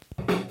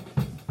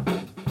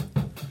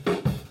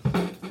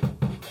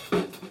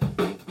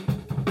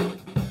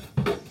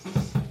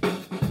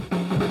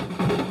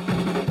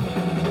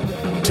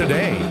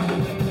Today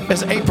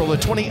is April the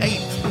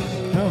 28th.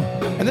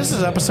 Oh. And this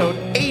is episode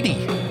 80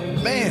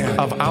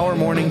 of Our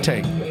Morning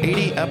Take.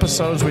 80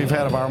 episodes we've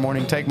had of Our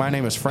Morning Take. My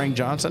name is Frank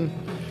Johnson.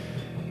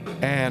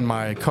 And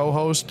my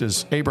co-host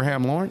is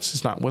Abraham Lawrence.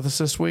 He's not with us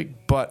this week,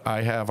 but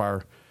I have I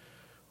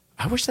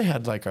wish they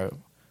had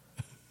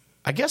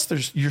I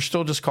guess you're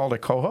still just called a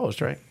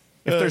co-host, right?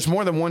 If there's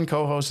more than one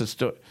co-host, it's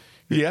still...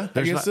 Yeah,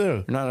 I guess so.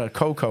 You're not a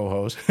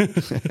co-host.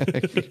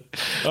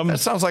 That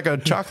sounds like a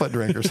chocolate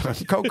drink or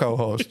something.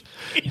 Co-host.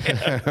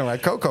 Yeah. My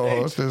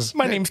co-host is...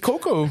 My name's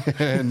Coco.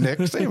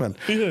 Nick Seaman.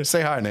 Yeah.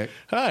 Say hi, Nick.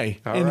 Hi.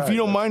 If you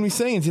don't mind me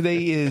saying,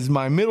 today is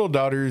my middle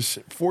daughter's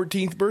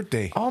 14th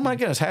birthday. Oh, my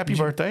goodness. Happy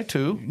birthday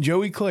to...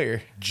 Joey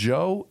Claire.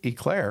 Joe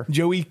Eclair.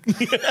 Joey.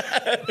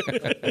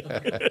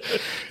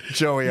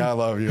 Joey, I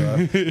love you.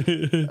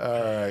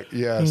 All right.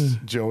 Yes,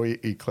 Joey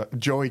Eclair.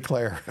 Joey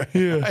Claire.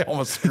 Yeah. I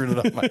almost screwed it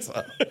up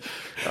myself.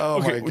 Oh,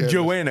 okay, my goodness.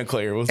 Joanna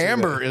Claire.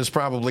 Amber is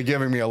probably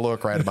giving me a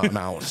look right about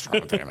now. What's wrong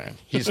with him, man?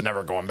 He's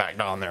never going back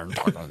down there and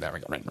talking to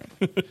them.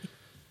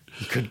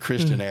 Good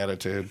Christian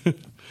attitude.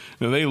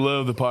 No, they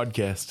love the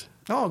podcast.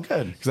 Oh,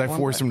 good. Because I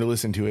forced them to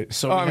listen to it.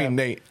 So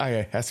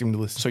I asked them to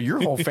listen. So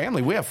your whole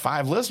family, we have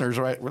 5 listeners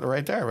right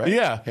there, right?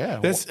 Yeah. Yeah.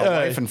 That's a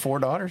wife and 4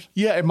 daughters?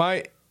 Yeah, at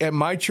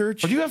my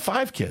church. But you have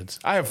 5 kids.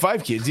 I have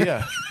 5 kids,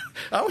 yeah.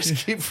 I always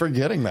keep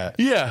forgetting that.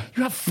 Yeah.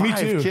 You have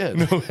 5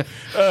 kids. No.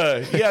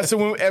 Yeah,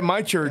 so at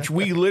my church,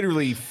 we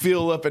literally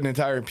fill up an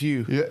entire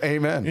pew. Yeah,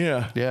 amen.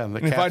 Yeah. Yeah. And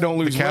if I don't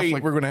lose weight,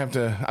 I'm going to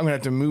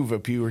have to move a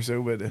pew or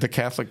so. But the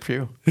Catholic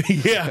pew.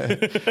 Yeah.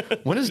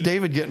 When is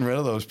David getting rid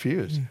of those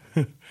pews?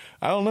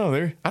 I don't know.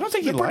 I don't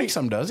think he likes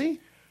them, does he?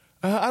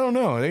 I don't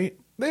know.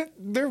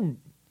 They're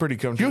pretty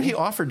comfortable. You know, he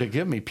offered to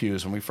give me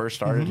pews when we first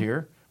started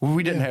here. Well,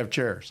 we didn't have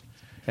chairs.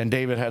 And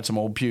David had some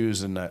old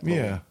pews in that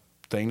little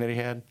thing that he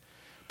had.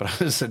 But I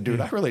just said,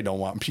 dude, I really don't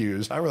want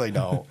pews. I really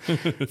don't.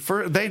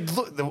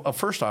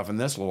 First off, in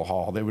this little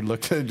hall, they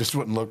just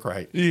wouldn't look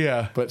right.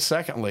 Yeah. But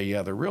secondly,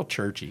 yeah, they're real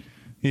churchy.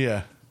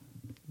 Yeah.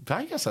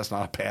 I guess that's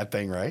not a bad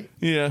thing, right?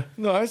 Yeah.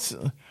 No,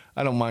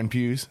 I don't mind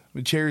pews.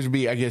 The chairs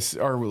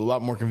are a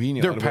lot more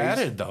convenient. They're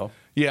padded though.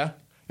 Yeah.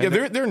 Yeah,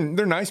 they're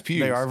nice pews.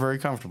 They are very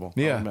comfortable.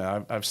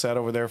 Yeah. I've sat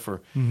over there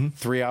for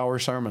 3-hour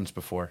sermons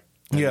before.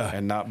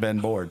 And not been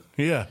bored.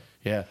 Yeah.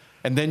 Yeah.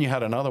 And then you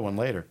had another one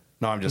later.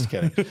 No, I'm just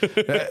kidding.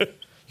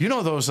 You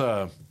know those,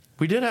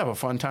 we did have a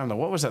fun time though.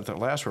 What was that, the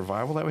last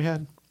revival that we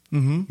had?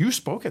 Mm-hmm. You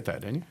spoke at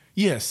that, didn't you?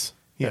 Yes.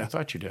 Yeah, I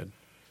thought you did.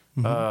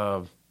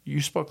 Mm-hmm.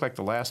 You spoke like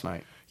the last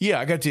night.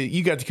 Yeah,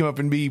 you got to come up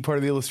and be part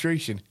of the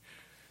illustration.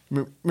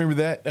 Remember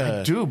that?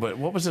 I do, but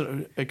what was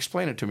it?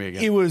 Explain it to me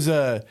again. It was,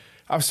 I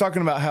was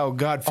talking about how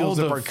God fills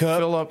up our cup.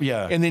 Fill up,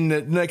 yeah. And then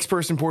the next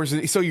person pours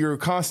it. So you're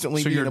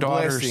constantly being your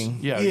daughters, blessing.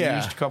 Yeah, you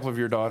used a couple of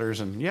your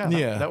daughters. And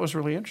that was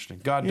really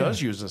interesting. God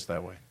does use us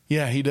that way.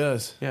 Yeah, he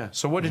does. Yeah.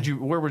 So where did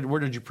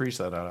you preach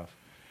that out of?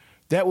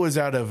 That was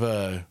out of,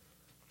 oh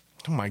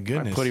my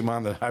goodness.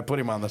 I put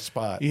him on the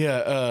spot.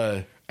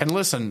 Yeah. And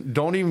listen,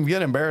 don't even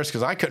get embarrassed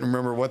because I couldn't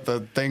remember what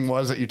the thing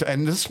was that you.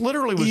 And this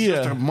literally was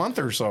just a month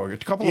or so, a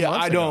couple of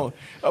months ago.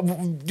 I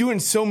don't. Doing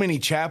so many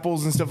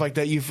chapels and stuff like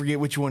that, you forget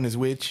which one is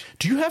which.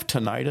 Do you have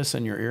tinnitus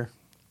in your ear,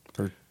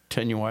 or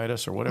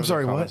tenuitis, or whatever? I'm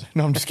sorry, what?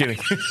 No, I'm just kidding.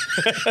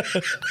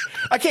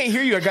 I can't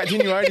hear you. I got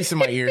tinnitus in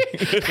my ear.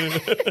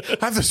 I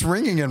have this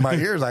ringing in my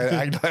ears.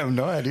 I have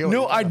no idea.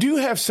 No, I do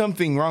have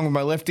something wrong with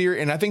my left ear,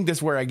 and I think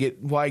that's why I get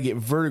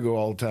vertigo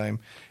all the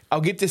time. I'll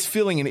get this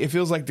feeling, and it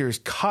feels like there's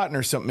cotton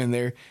or something in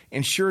there.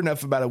 And sure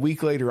enough, about a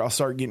week later, I'll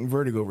start getting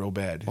vertigo real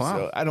bad. Wow.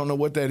 So I don't know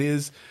what that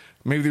is.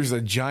 Maybe there's a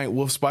giant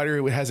wolf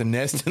spider that has a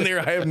nest in there.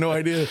 I have no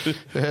idea.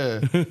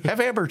 Have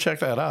Amber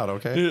check that out,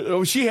 okay?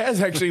 Oh, she has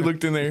actually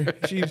looked in there.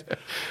 She's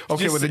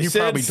okay, well, then you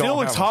probably still don't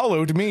looks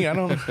hollow to me. I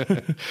don't.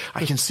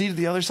 I can see to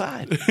the other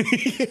side.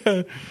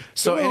 Yeah.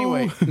 So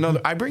anyway, no,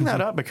 I bring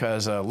that up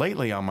because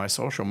lately on my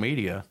social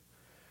media,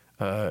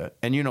 and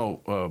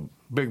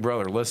Big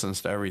Brother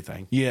listens to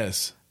everything.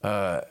 Yes.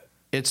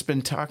 It's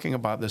been talking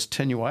about this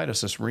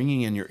tinnitus, this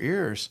ringing in your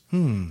ears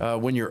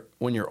when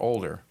you're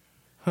older.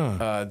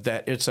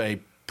 That it's a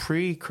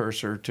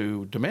precursor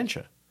to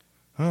dementia.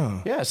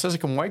 Huh. Yeah, it says it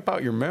can wipe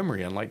out your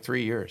memory in like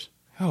 3 years.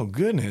 Oh,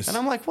 goodness. And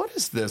I'm like, what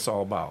is this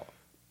all about?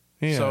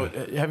 Yeah. So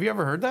have you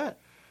ever heard that?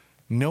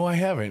 No, I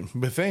haven't,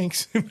 but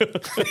thanks.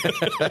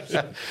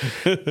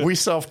 We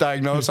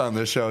self-diagnose on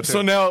this show, too.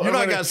 So now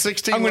I got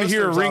 16 I'm going to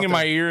hear a ring in there.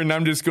 my ear, and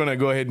I'm just going to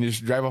go ahead and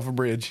just drive off a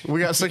bridge.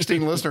 We got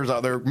 16 listeners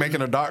out there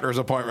making a doctor's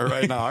appointment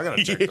right now. I got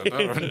to check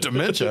the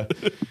dementia.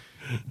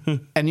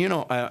 And,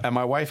 and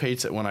my wife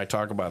hates it when I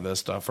talk about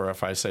this stuff or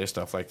if I say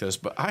stuff like this,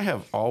 but I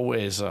have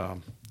always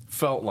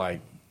felt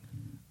like,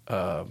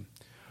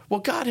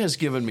 God has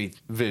given me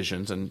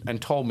visions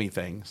and told me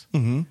things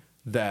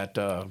that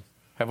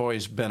have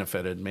always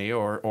benefited me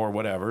or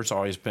whatever. It's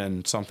always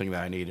been something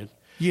that I needed.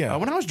 Yeah.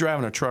 When I was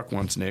driving a truck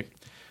once, Nick,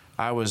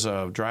 I was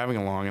driving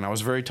along, and I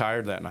was very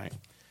tired that night.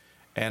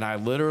 And I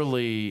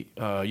literally,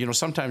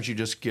 sometimes you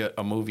just get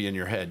a movie in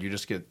your head. You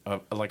just get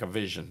like a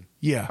vision.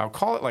 Yeah. I'll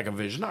call it like a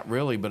vision. Not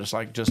really, but it's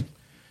like just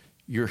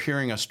you're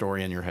hearing a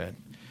story in your head.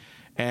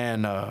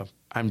 And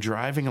I'm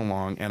driving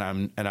along and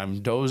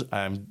I'm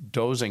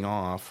dozing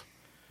off,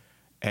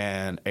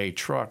 and a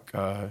truck.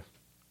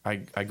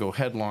 I go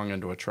headlong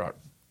into a truck,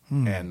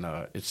 and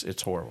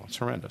it's horrible. It's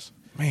horrendous.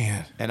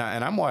 Man, and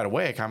I'm wide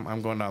awake.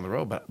 I'm going down the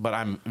road, but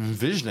I'm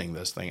envisioning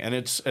this thing, and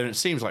it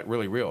seems like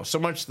really real. So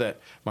much that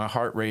my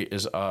heart rate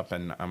is up,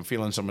 and I'm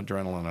feeling some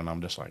adrenaline, and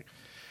I'm just like,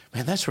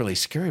 man, that's really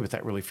scary, but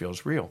that really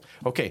feels real.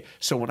 Okay,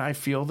 so when I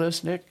feel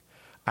this, Nick,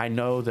 I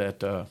know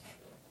that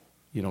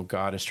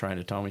God is trying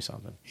to tell me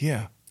something.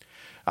 Yeah,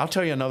 I'll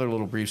tell you another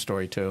little brief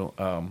story too,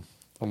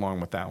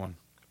 along with that one,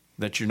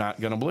 that you're not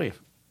going to believe,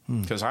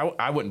 because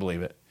I wouldn't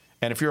believe it.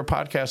 And if you're a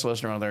podcast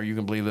listener out there, you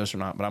can believe this or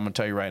not, but I'm going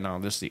to tell you right now,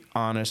 this is the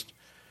honest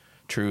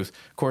truth.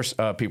 Of course,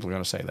 people are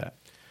going to say that.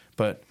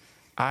 But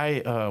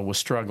I was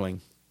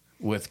struggling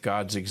with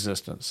God's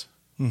existence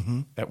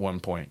at one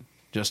point.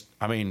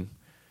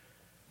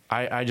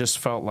 I just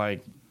felt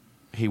like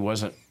he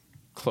wasn't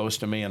close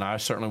to me, and I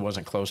certainly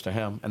wasn't close to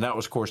him. And that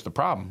was, of course, the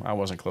problem. I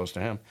wasn't close to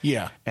him.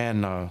 Yeah.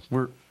 And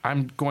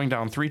I'm going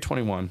down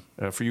 321.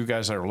 For you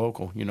guys that are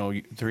local,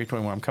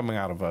 321, I'm coming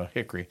out of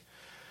Hickory.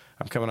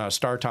 I'm coming out of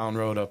Startown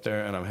Road up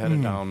there, and I'm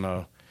headed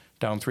down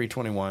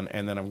 321,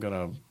 and then I'm going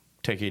to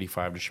take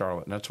 85 to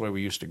Charlotte. And that's the way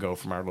we used to go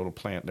from our little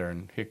plant there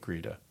in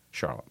Hickory to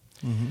Charlotte.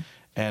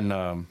 And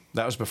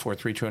that was before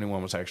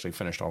 321 was actually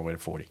finished all the way to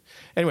 40.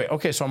 Anyway,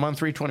 okay, so I'm on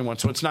 321,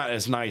 so it's not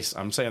as nice.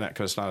 I'm saying that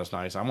because it's not as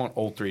nice. I'm on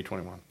old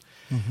 321.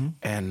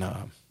 And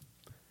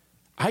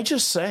I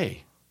just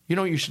say,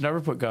 you should never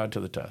put God to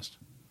the test.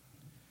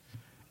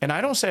 And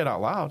I don't say it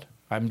out loud.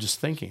 I'm just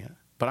thinking it.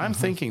 But I'm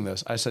thinking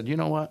this. I said, you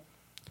know what?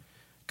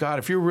 God,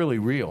 if you're really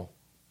real,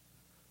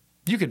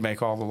 you could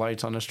make all the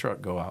lights on this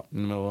truck go out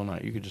in the middle of the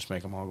night. You could just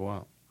make them all go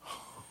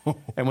out.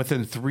 And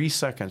within 3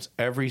 seconds,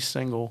 every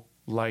single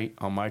light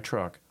on my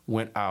truck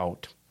went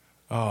out.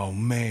 Oh,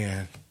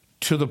 man.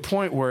 To the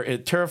point where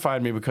it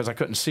terrified me because I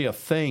couldn't see a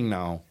thing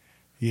now.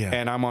 Yeah.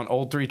 And I'm on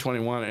old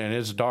 321, and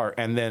it's dark.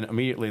 And then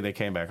immediately they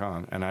came back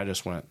on, and I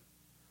just went,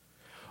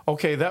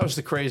 okay, that was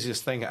the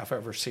craziest thing I've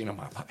ever seen in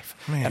my life.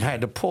 Man. And I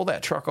had to pull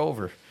that truck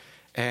over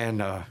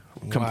and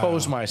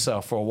compose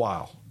myself for a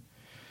while.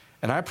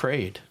 And I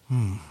prayed.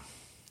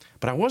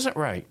 But I wasn't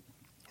right.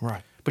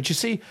 Right. But you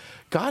see,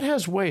 God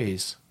has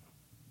ways.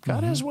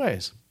 God has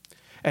ways.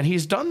 And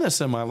he's done this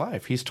in my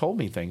life. He's told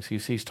me things.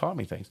 He's taught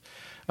me things.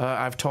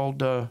 I've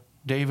told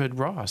David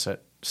Ross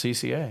at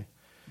CCA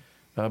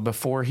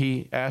before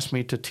he asked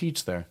me to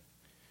teach there.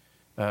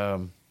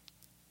 I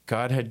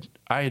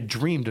had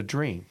dreamed a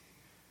dream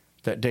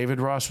that David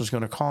Ross was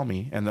going to call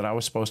me and that I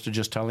was supposed to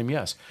just tell him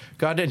yes.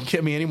 God didn't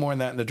give me any more than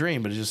that in the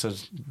dream, but it just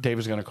says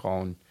David's going to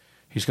call and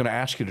he's going to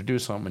ask you to do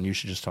something and you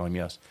should just tell him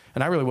yes.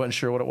 And I really wasn't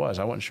sure what it was.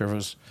 I wasn't sure if it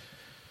was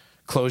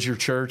close your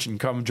church and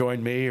come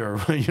join me or,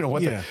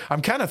 what. Yeah.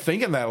 I'm kind of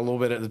thinking that a little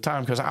bit at the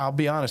time because I'll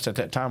be honest, at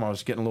that time I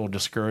was getting a little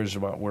discouraged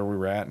about where we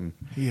were at.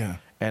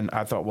 And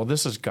I thought, well,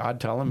 this is God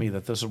telling me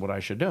that this is what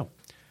I should do.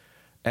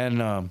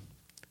 And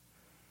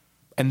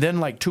then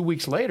like 2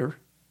 weeks later,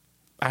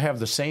 I have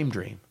the same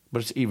dream,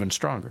 but it's even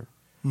stronger.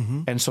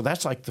 And so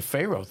that's like the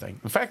Pharaoh thing.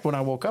 In fact, when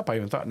I woke up, I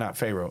even thought, not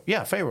Pharaoh.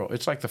 Yeah, Pharaoh.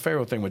 It's like the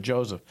Pharaoh thing with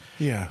Joseph.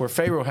 Yeah. Where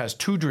Pharaoh has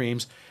two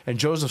dreams, and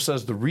Joseph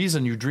says, the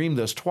reason you dreamed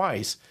this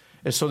twice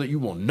is so that you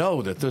will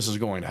know that this is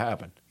going to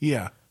happen.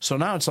 Yeah. So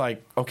now it's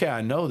like, okay,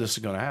 I know this is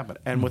going to happen.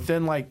 And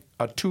within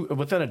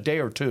within a day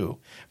or two,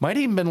 might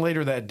even been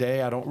later that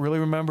day, I don't really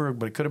remember,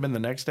 but it could have been the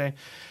next day.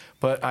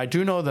 But I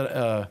do know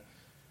that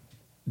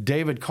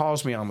David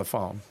calls me on the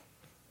phone,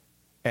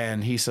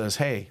 and he says,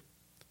 hey,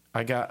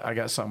 I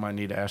got something I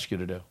need to ask you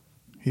to do.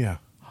 Yeah.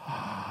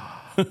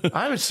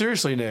 I mean,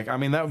 seriously, Nick. I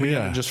mean, that would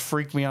begin to just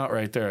freak me out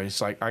right there. He's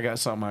like, I got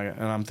something,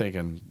 and I'm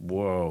thinking,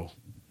 whoa.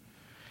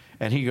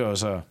 And he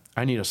goes,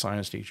 I need a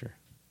science teacher.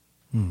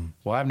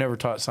 Well, I've never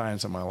taught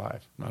science in my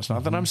life. Now, it's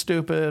not that I'm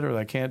stupid or that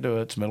I can't do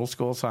it. It's middle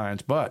school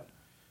science, but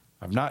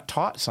I've not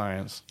taught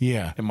science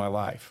in my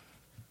life.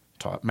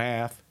 Taught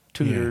math,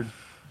 tutored,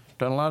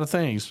 done a lot of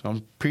things. I'm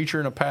a preacher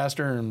and a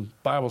pastor and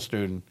Bible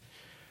student.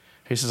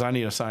 He says, I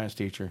need a science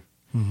teacher.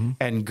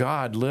 And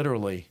God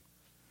literally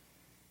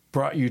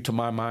brought you to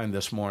my mind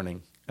this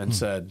morning and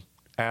said,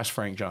 ask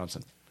Frank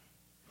Johnson.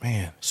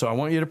 Man. So I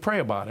want you to pray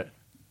about it,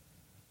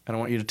 and I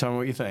want you to tell me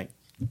what you think.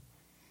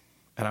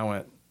 And I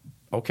went,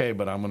 okay,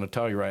 but I'm going to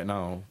tell you right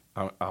now,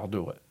 I'll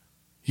do it.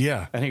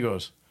 Yeah. And he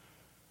goes,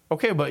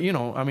 okay, but,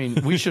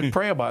 we should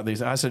pray about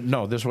these. And I said,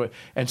 no, this way.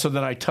 And so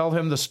then I tell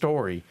him the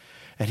story,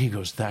 and he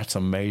goes, that's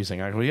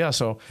amazing. I go, yeah,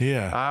 so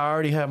I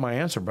already have my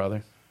answer,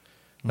 brother.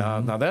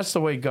 Now, that's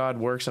the way God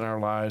works in our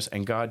lives,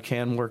 and God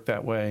can work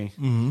that way.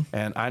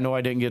 And I know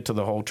I didn't get to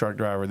the whole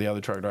the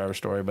other truck driver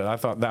story, but I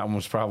thought that one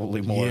was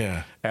probably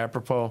more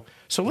apropos.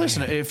 So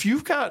listen, if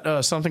you've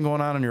got something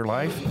going on in your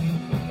life,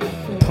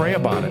 pray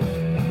about it.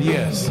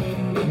 Yes.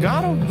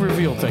 God will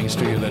reveal things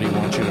to you that he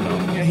wants you to know.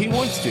 Yeah, he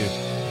wants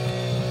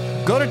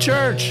to. Go to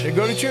church.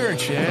 Go to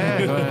church.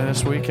 Yeah, go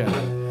this weekend.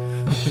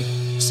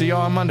 See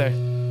y'all on Monday.